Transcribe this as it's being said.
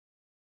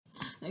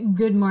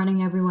Good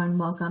morning, everyone.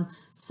 Welcome.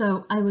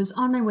 So I was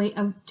on my way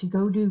out to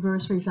go do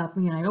grocery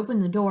shopping, and I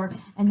opened the door,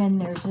 and then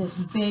there's this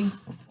big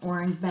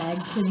orange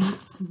bag sitting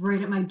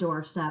right at my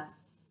doorstep.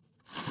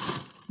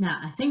 Now,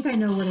 I think I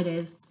know what it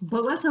is,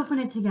 but let's open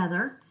it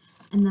together,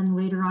 and then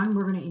later on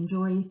we're going to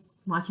enjoy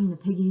watching the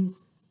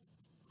piggies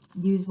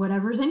use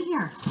whatever's in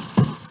here.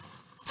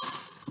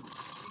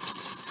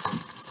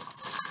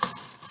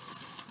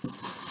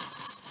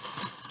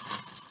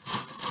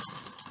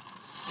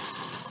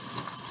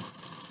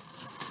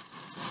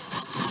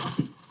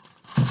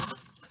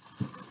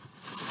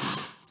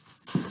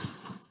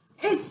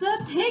 It's the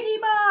Piggie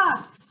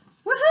Box!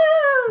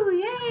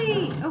 Woohoo!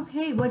 Yay!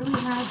 Okay, what do we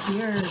have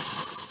here?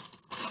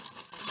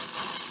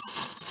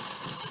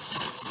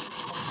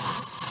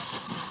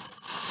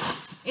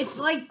 It's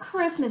like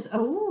Christmas.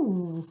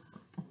 Oh,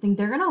 I think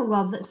they're gonna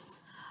love this.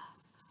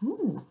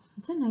 Ooh,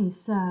 it's a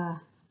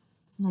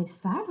nice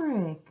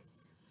fabric.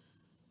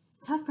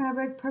 Tough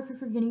fabric, perfect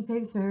for guinea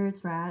pigs,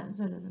 ferrets, rats,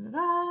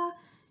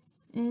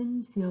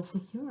 and feel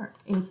secure.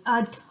 It's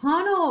a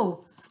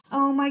tunnel!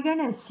 Oh my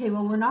goodness. Okay,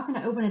 well, we're not going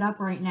to open it up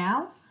right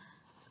now,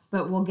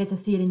 but we'll get to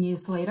see it in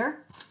use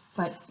later.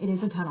 But it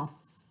is a tunnel.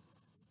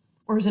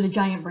 Or is it a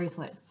giant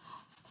bracelet?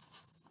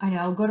 I know,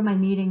 I'll go to my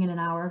meeting in an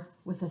hour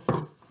with this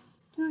thing.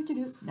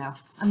 No,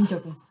 I'm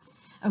joking.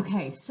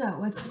 Okay, so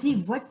let's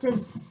see, what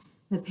does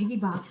the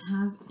Piggie Box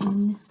have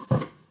in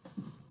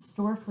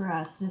store for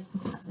us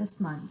this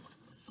month?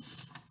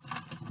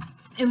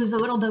 It was a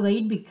little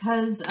delayed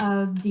because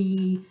of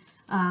the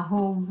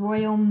whole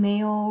Royal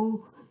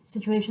Mail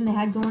situation they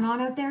had going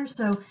on out there,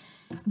 so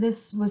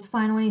this was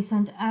finally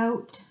sent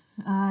out.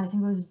 I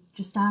think it was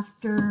just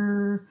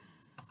after,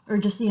 or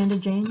just the end of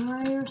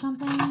January or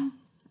something.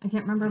 I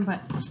can't remember, but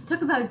it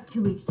took about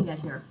 2 weeks to get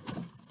here.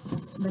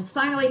 But it's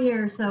finally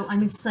here, so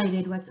I'm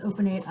excited. Let's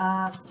open it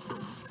up.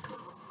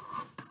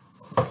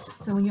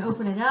 So when you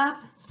open it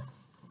up,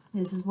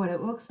 this is what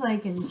it looks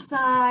like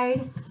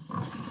inside.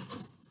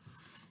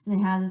 And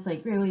it has this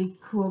like really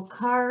cool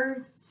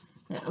card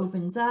that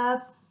opens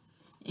up,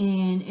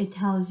 and it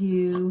tells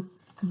you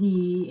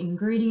the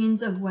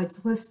ingredients of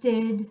what's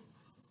listed,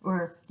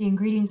 or the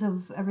ingredients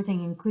of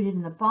everything included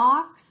in the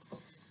box.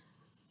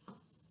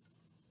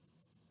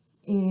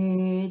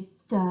 It,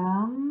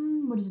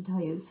 what does it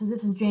tell you? So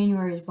this is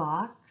January's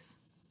box.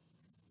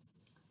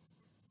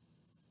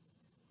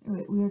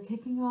 Alright, we are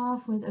kicking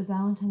off with a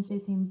Valentine's Day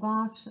themed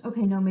box.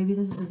 Okay, no, maybe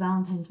this is a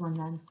Valentine's one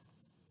then.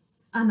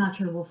 I'm not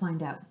sure, we'll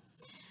find out.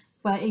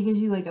 But it gives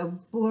you like a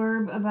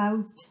blurb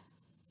about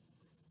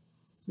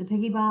the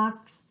Piggie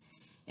Box,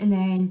 and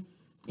then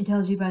it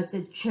tells you about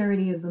the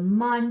charity of the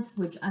month,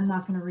 which I'm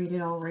not going to read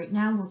it all right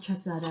now. We'll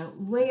check that out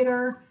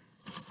later.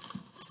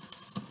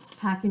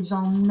 Packaged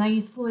all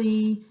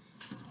nicely,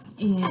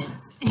 and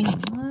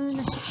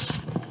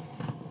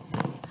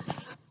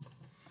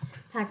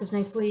packaged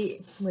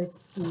nicely with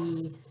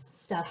the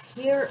stuff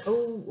here.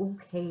 Oh,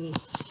 okay.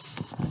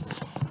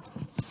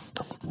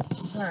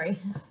 Sorry.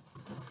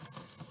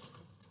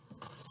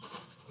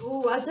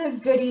 Ooh, lots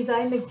of goodies.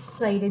 I'm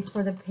excited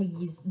for the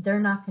piggies. They're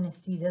not going to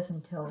see this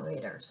until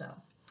later, so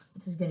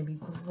this is going to be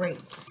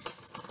great.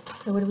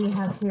 So what do we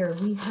have here?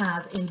 We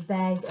have a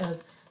bag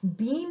of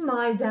Be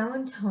My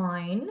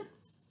Valentine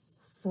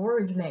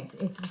forage mix.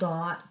 It's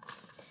got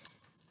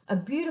a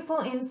beautiful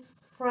and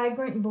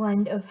fragrant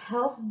blend of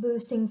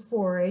health-boosting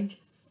forage,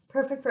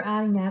 perfect for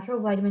adding natural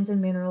vitamins and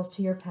minerals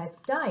to your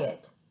pet's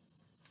diet.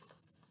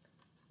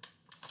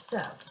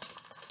 So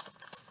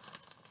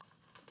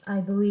I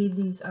believe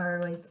these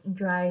are like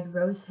dried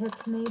rose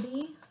hips,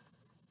 maybe.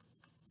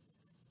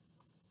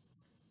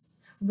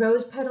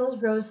 Rose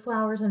petals, rose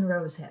flowers, and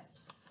rose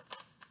hips.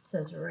 It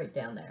says right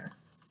down there.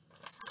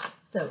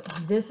 So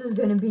this is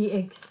going to be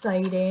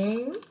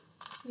exciting.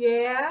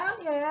 Yeah.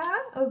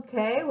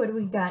 Okay, what do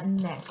we got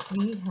next?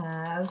 We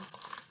have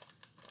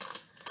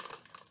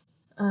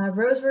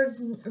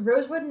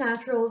Rosewood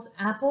Naturals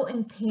Apple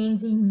and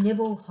Pansy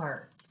Nibble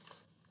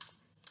Hearts.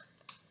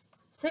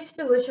 6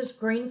 delicious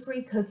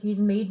grain-free cookies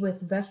made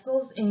with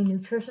vegetables and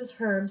nutritious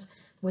herbs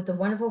with the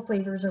wonderful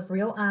flavors of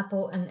real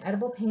apple and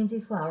edible pansy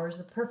flowers,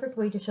 the perfect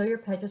way to show your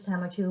pet just how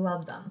much you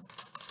love them.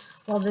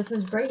 Well, this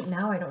is great.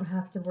 Now I don't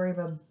have to worry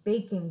about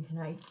baking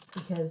tonight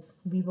because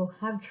we will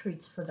have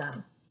treats for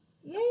them.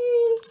 Yay!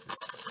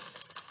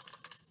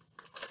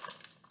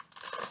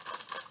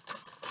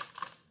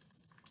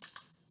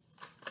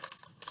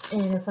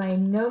 And if I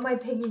know my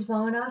piggies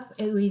well enough,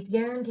 at least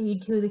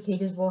guaranteed 2 of the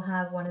cages will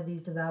have one of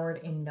these devoured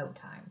in no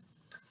time.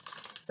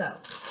 So,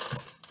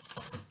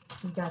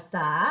 we got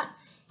that.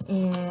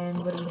 And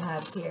what do we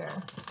have here?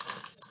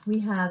 We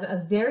have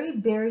a very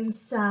berry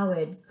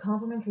salad,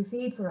 complimentary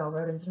feed for all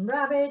rodents and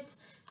rabbits.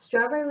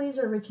 Strawberry leaves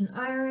are rich in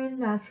iron,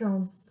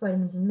 natural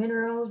vitamins and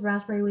minerals.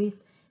 Raspberry leaf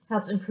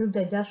helps improve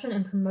digestion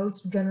and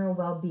promotes general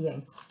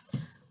well-being.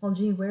 Well,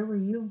 gee, where were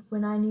you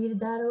when I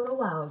needed that a little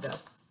while ago?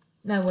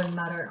 That wouldn't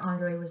matter.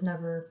 Andre was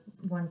never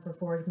one for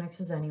forage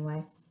mixes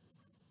anyway.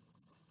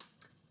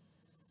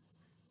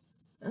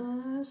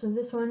 So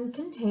this one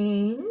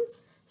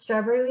contains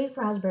strawberry leaf,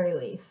 raspberry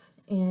leaf,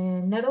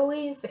 and nettle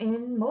leaf,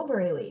 and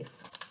mulberry leaf.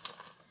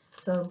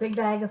 So big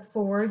bag of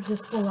 4,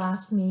 this will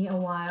last me a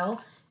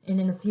while,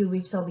 and in a few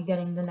weeks I'll be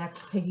getting the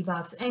next Piggie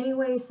Box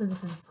anyway, so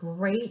this is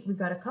great. We've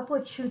got a couple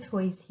of chew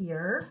toys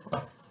here.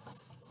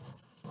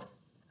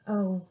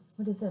 Oh,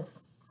 what is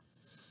this?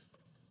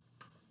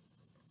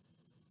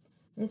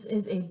 This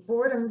is a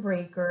boredom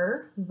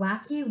breaker,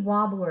 wacky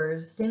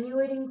wobblers,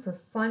 stimulating for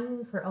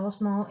fun for all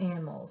small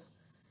animals.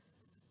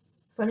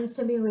 Fun and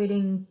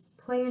stimulating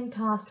play and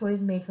toss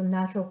toys made from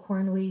natural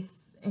corn leaf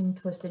and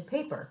twisted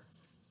paper.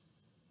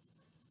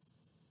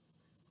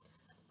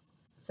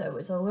 So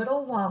it's a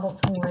little wobble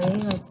toy.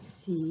 Let's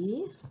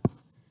see.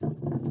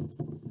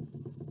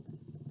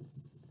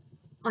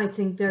 I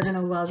think they're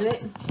gonna love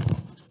it.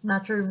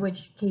 Not sure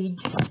which cage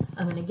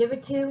I'm gonna give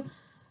it to,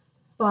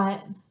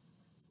 but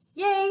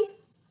yay!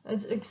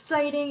 It's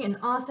exciting and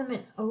awesome.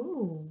 And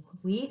oh,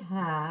 we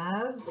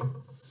have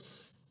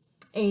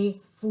a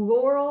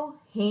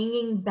floral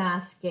hanging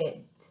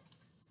basket.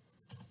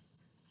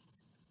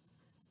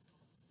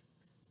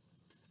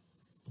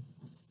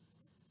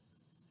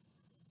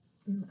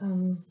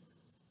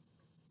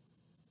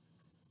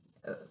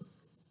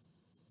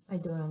 I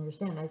don't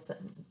understand.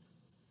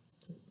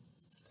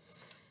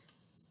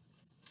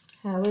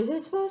 How is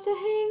it supposed to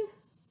hang?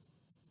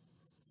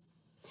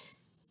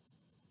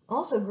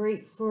 Also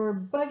great for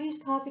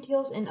budgies,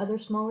 cockatiels, and other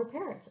smaller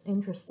parrots.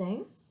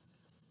 Interesting.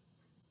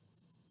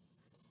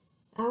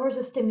 Hours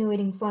of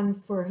stimulating fun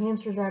for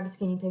hamsters, rabbits,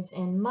 guinea pigs,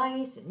 and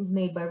mice.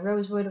 Made by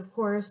Rosewood, of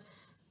course.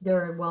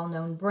 They're a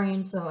well-known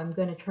brand, so I'm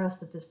going to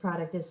trust that this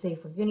product is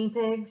safe for guinea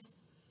pigs.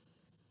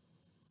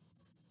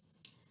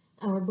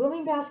 Our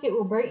blooming basket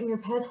will brighten your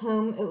pet's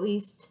home, at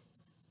least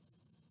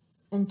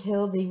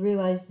until they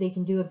realize they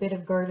can do a bit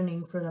of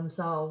gardening for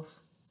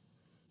themselves.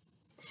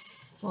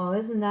 Well,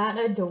 isn't that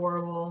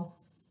adorable?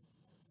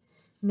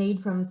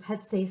 Made from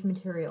pet-safe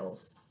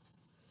materials.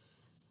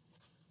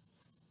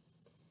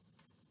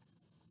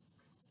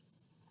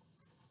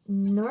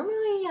 Normally,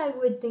 I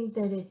would think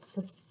that it's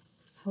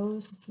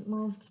supposed...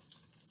 Well...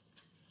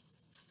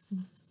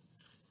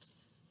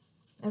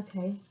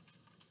 Okay.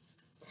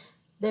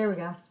 There we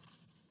go.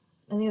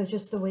 I think it was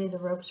just the way the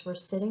ropes were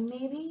sitting,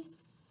 maybe?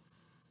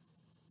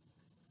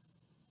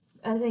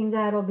 I think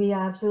that'll be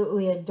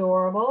absolutely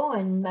adorable,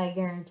 and I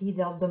guarantee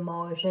they'll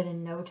demolish it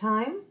in no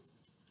time.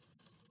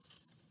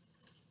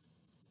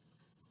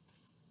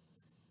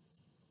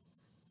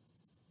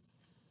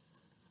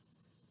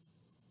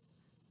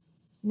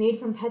 Made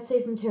from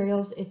pet-safe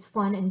materials, it's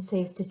fun and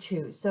safe to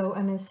chew. So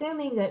I'm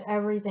assuming that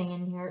everything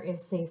in here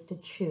is safe to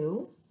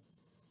chew,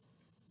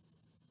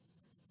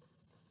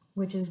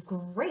 which is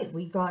great.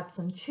 We got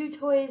some chew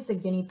toys. The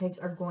guinea pigs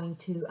are going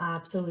to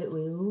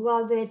absolutely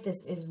love it.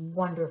 This is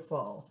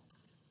wonderful.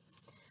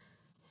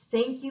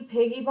 Thank you,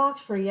 Piggie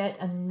Box, for yet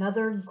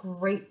another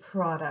great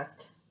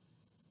product.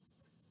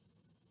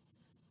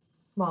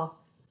 Well,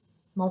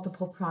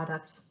 multiple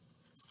products.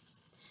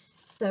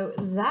 So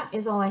that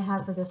is all I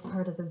have for this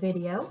part of the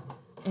video,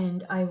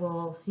 and I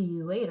will see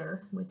you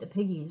later with the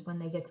piggies when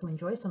they get to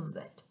enjoy some of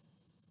it.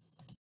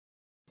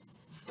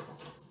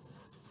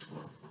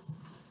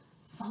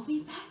 I'll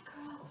be back,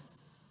 girls.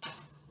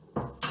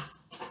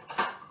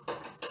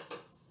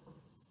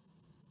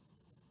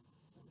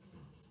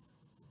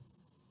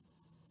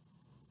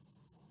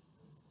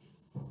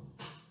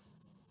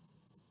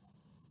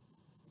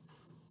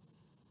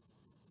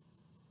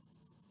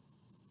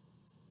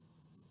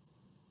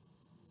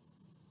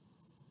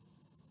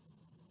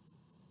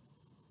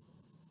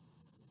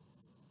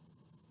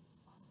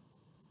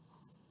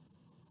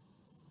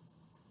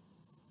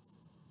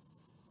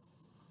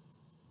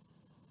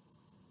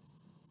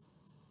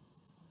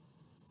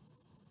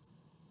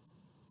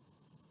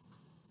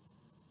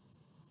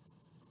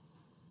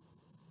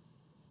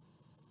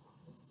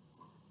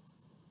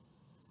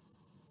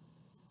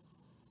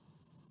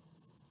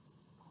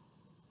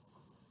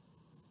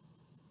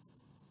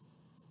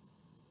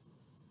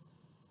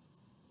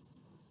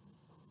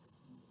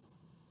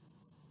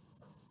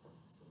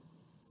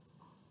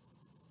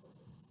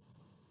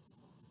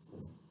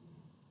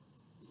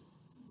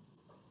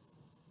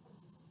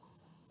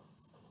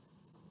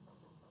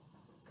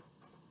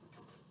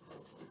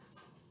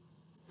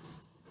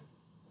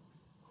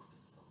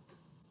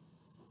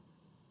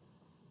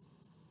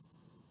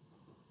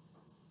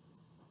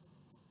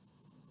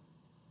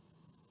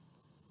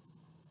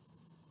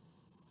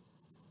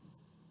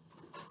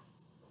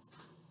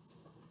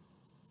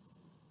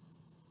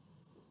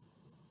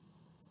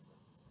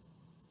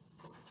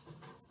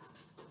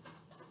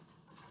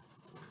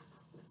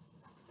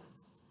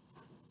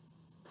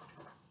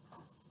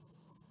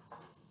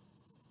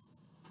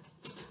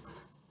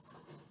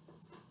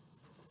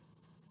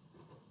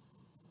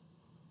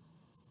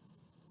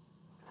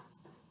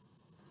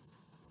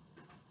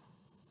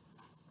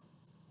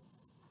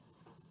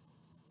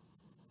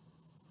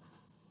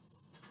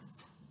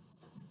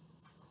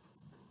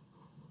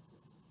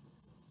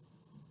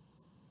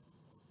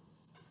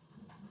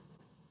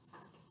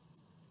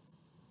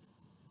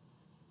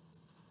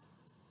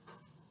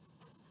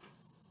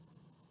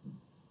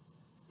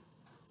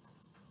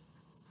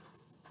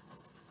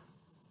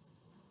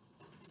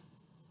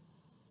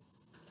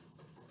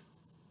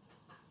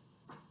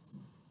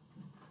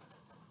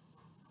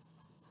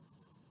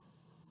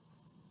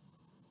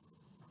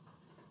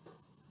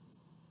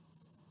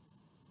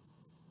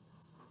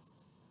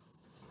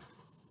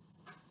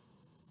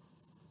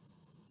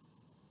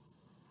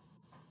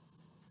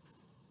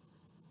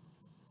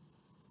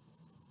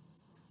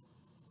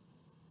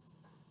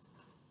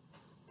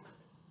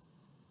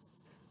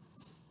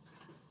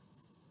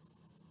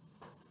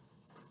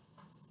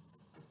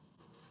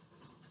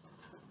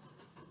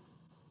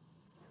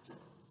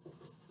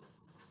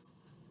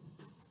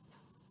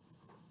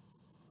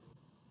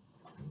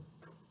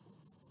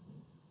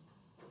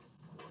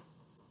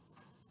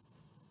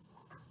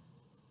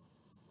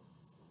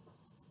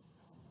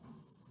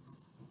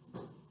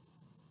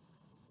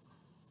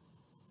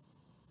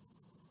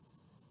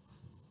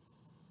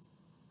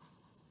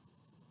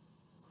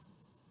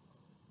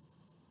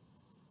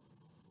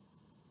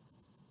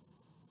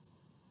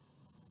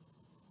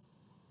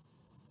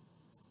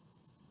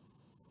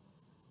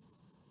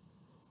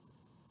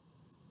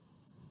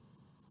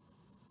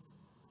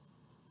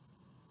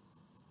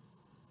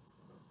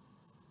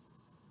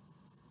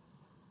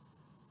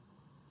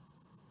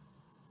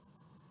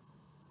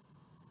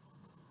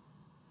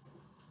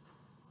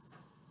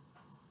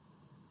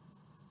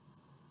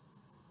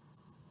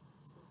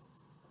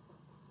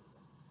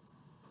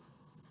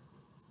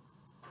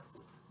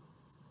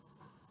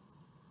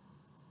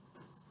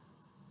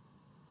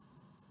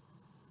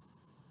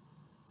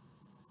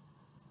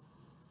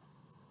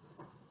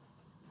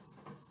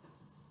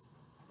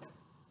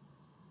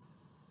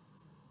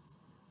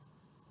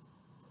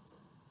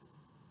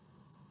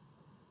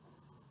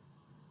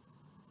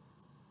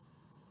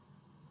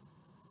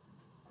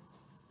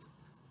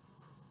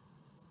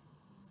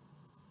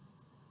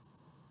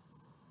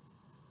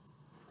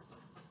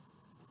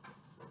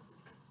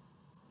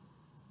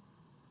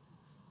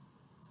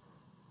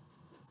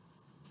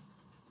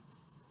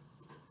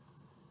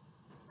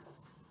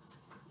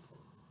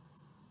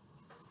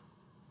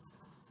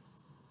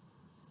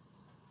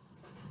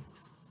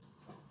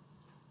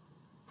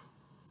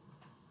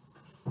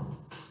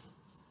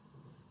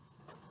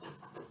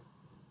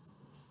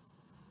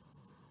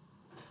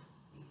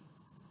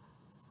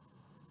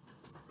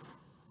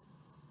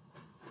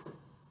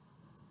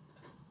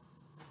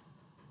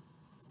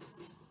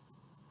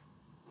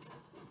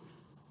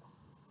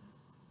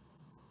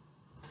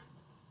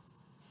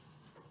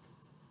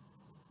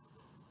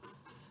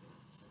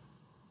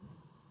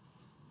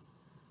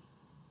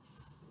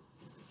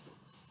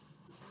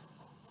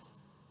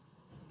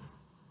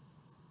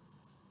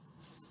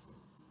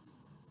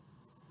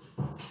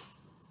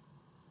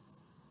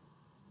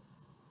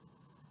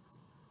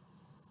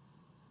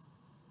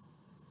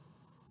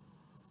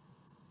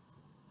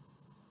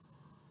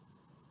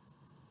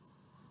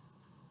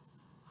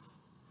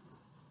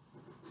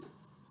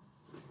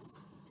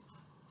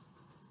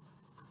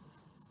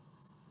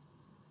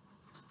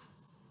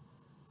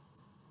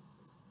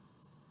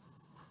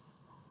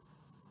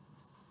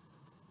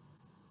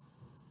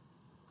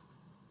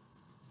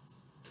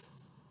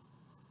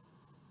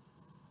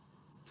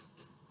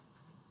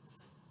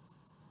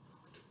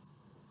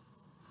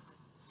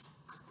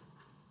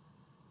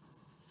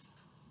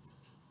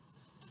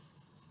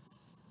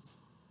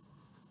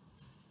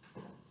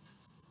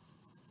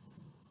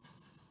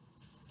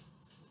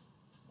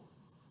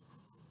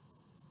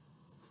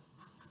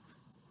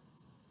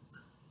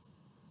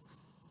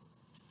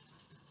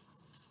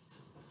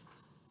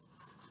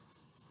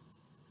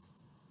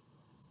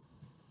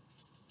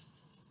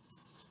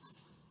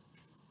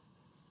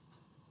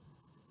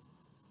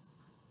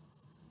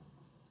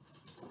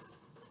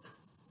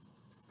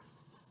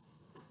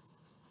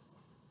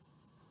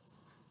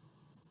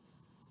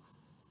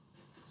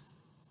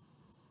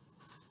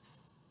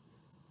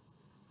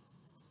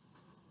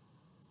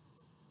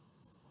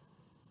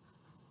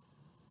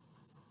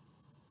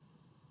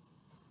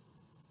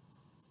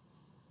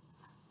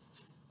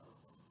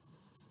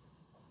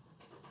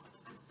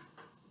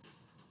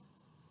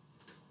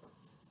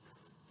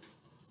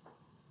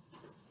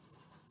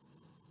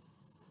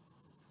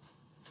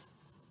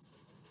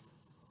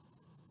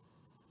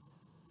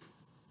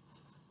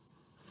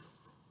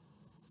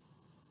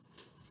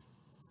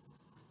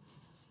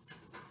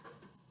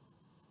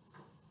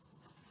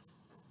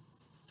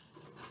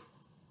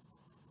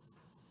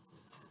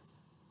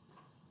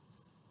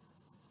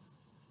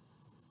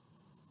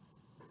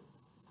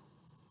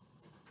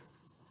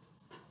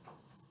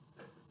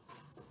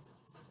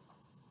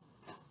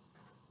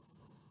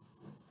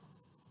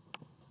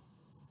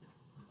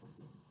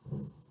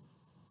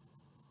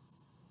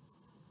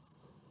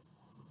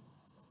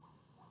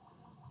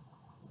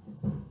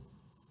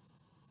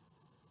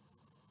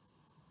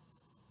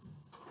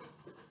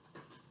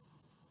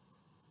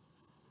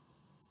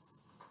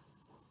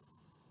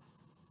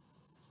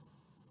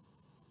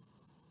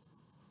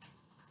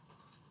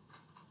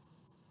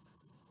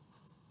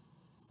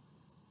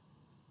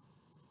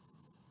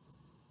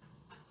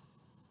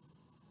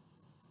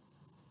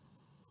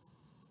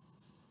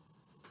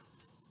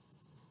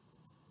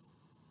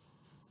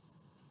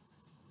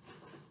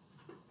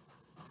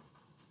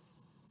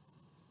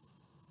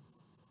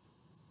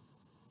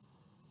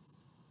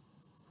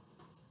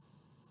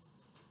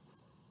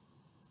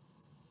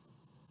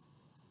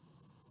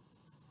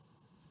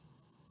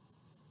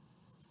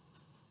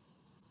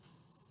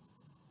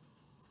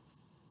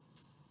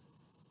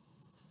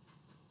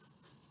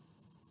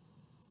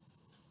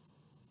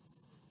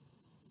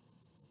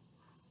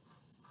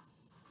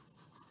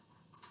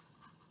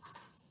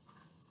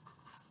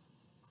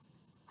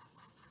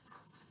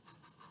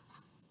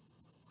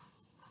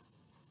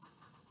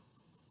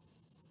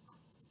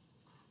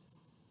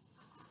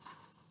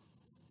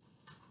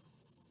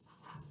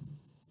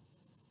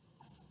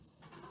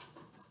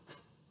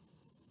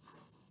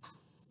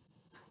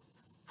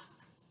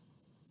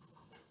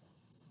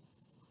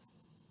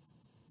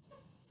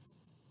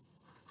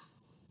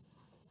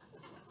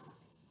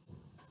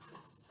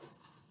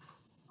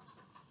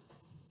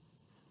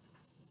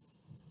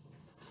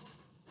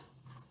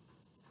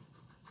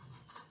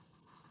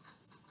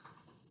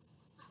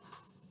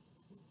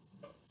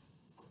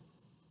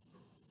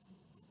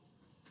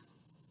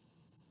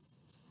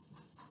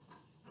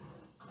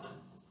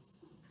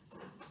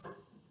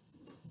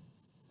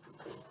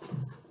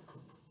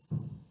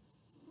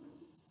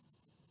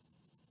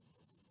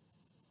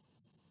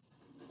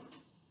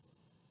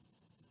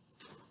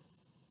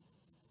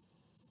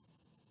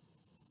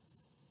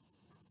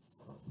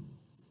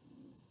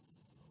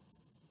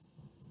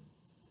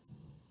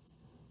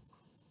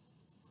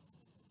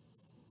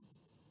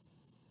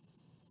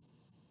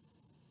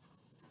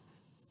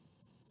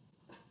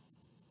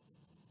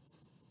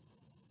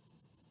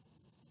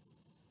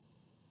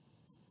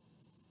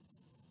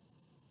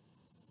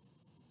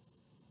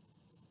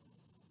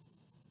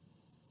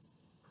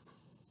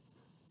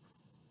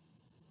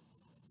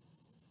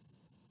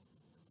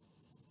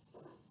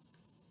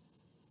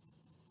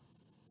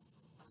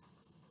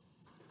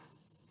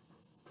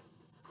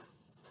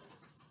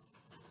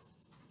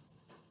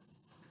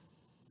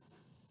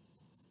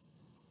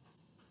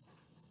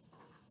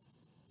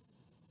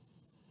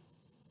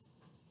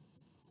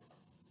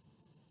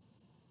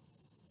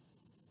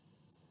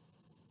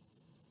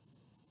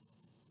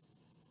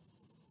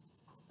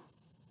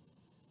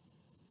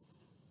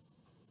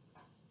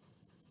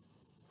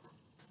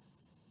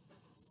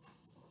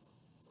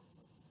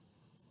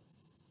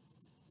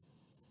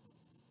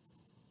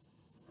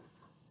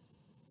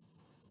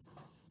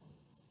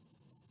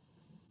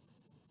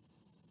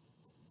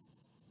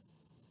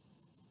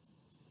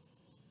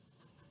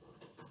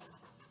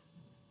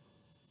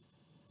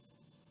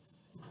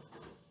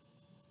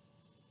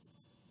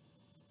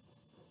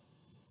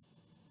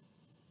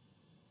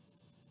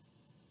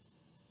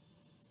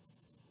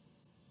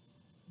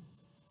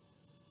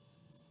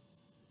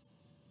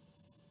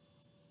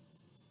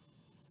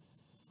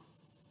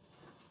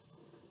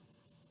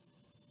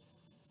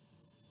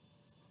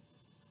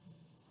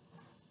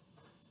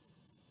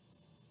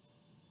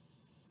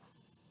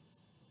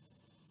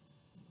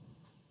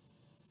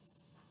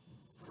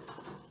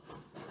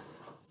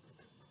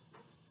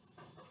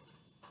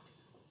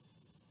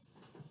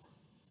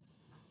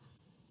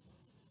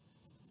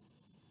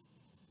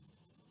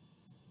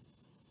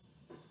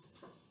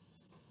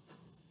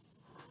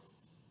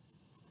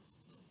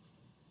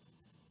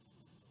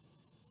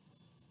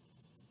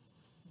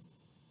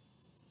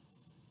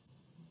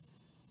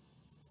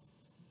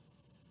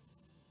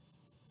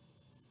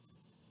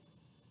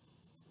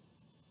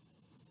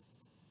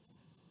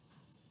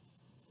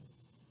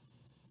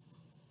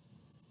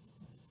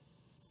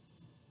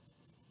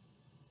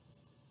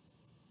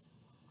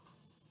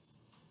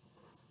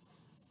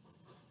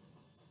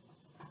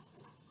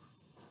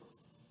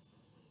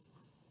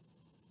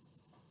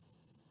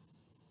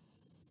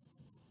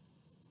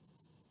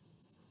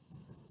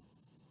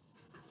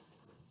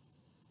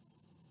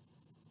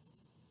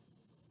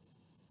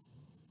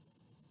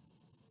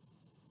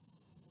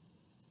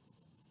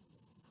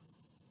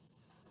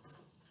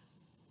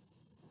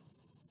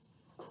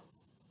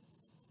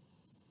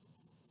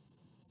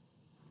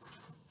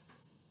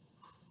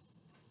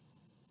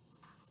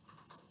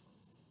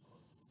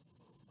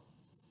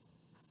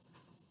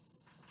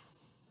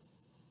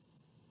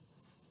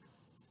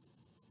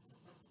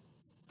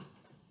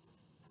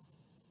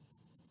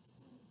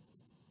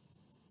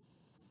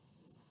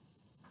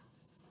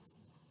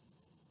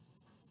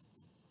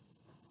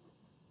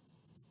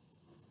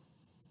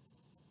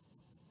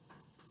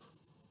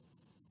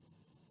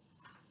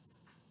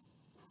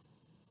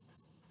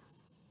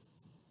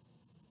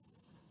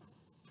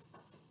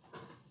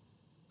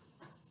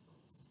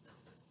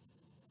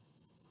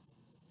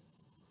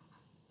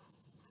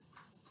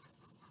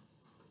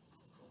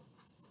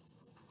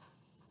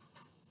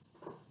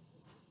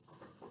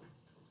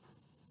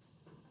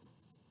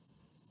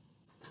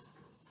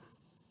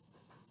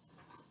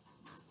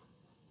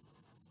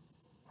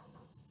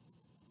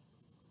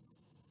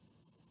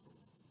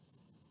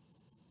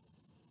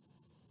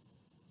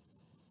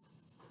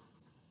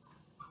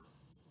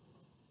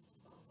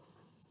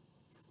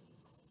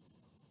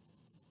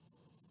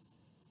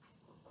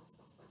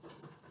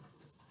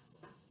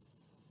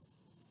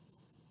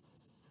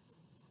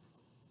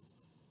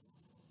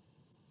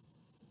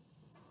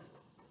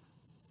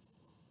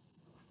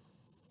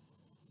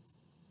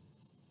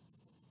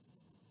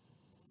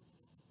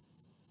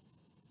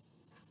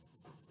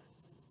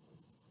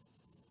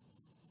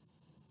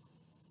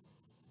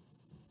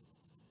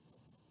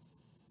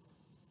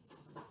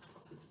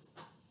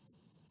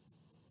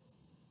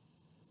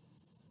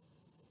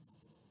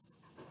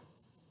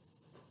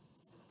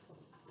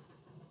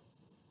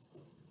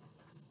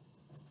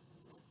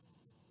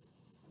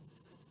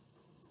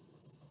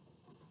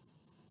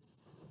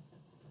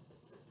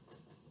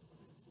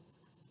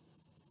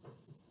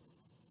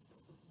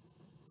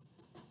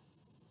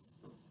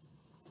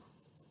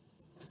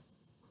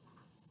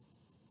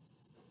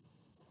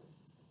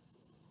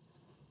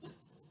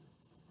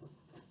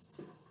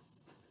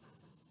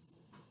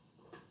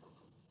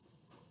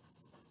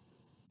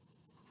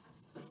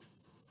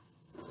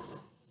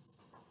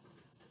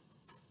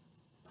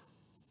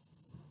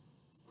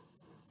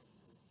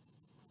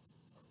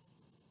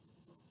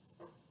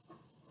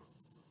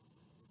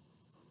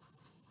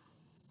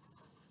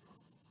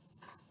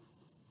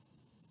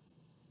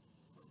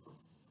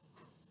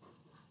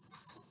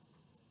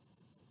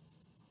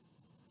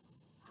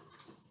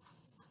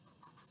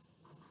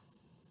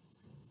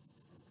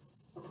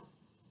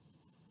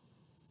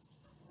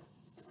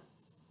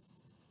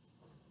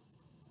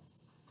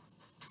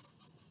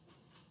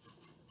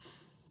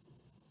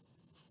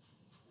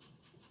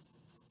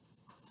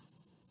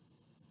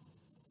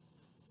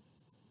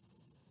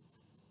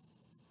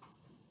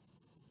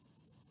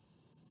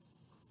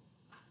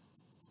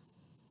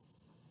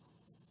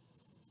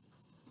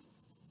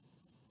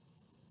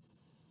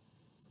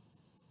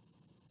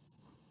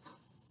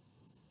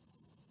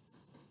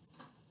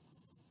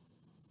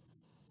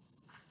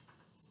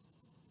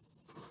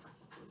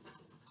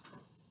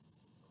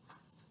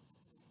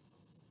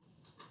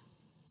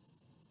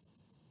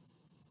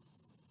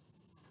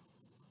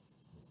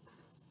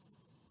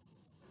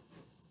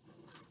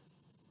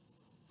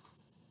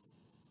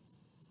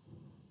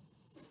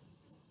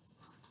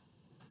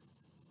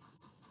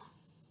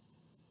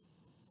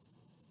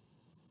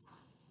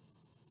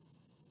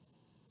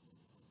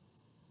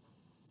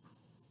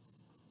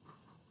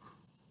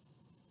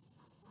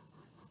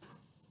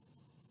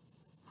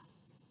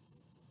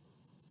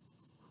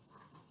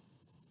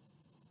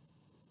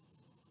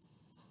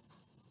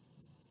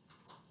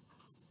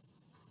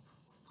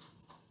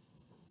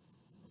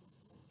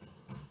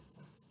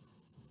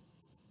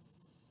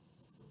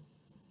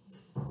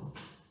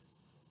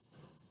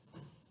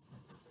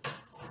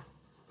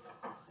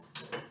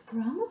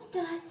 We're almost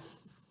done.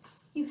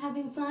 You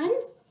having fun?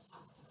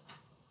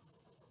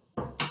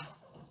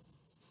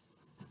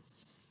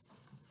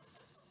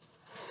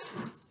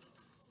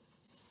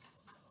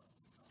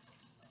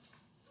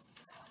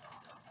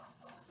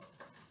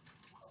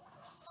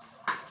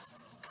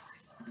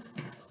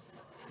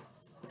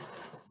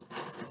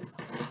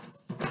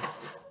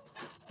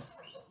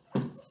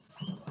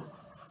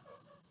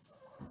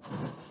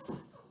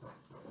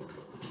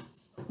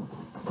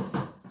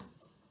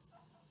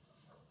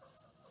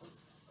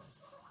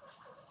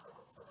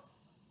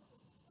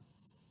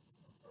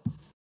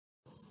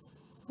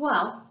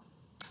 Well,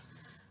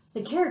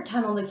 the carrot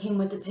tunnel that came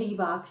with the piggy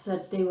box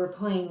that they were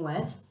playing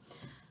with,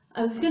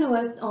 I was going to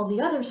let all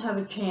the others have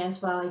a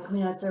chance while I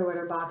clean out their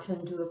litter box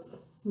and do a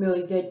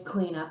really good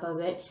cleanup of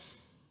it.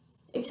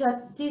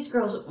 Except these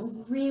girls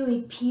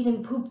really peed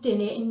and pooped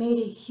in it and made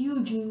a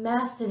huge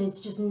mess, and it's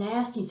just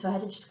nasty, so I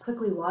had to just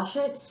quickly wash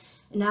it.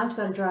 And now it's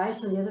got to dry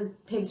so the other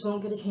pigs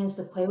won't get a chance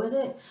to play with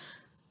it.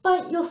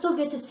 But you'll still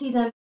get to see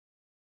them